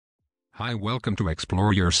Hi, welcome to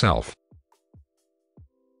Explore Yourself.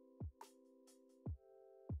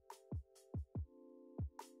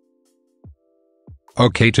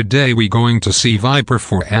 Okay, today we going to see Viper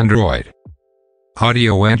for Android.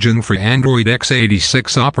 Audio engine for Android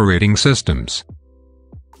x86 operating systems.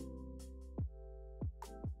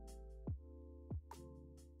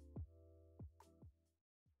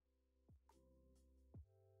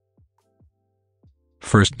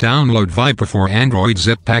 First, download Viper for Android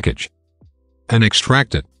zip package and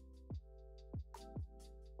extract it.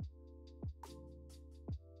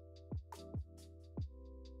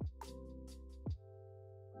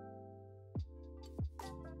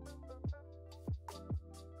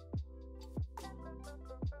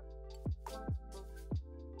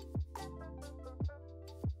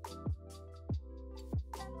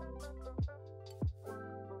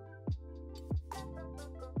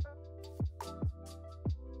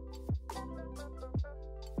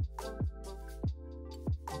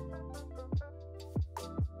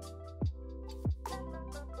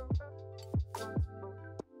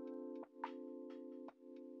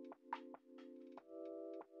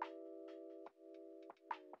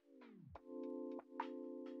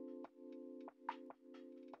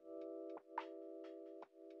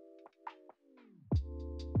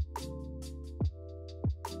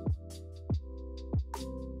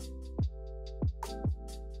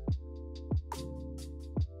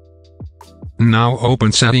 Now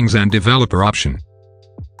open Settings and Developer option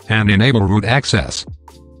and enable root access.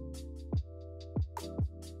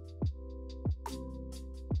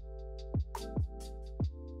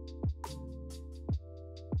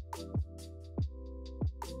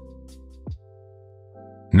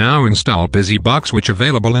 Now install BusyBox, which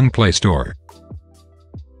available in Play Store.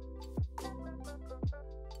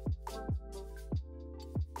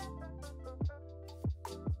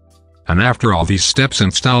 And after all these steps,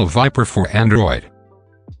 install Viper for Android.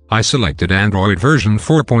 I selected Android version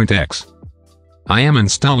 4.x. I am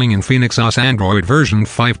installing in Phoenix OS Android version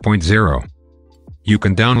 5.0. You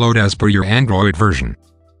can download as per your Android version.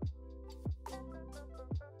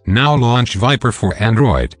 Now launch Viper for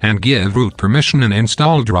Android and give root permission and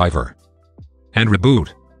install driver. And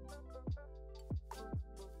reboot.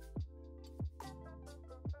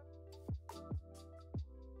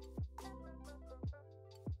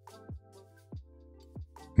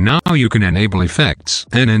 Now you can enable effects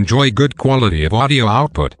and enjoy good quality of audio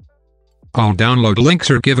output. All download links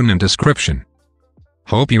are given in description.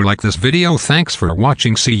 Hope you like this video. Thanks for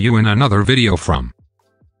watching. See you in another video from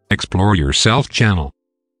Explore Yourself channel.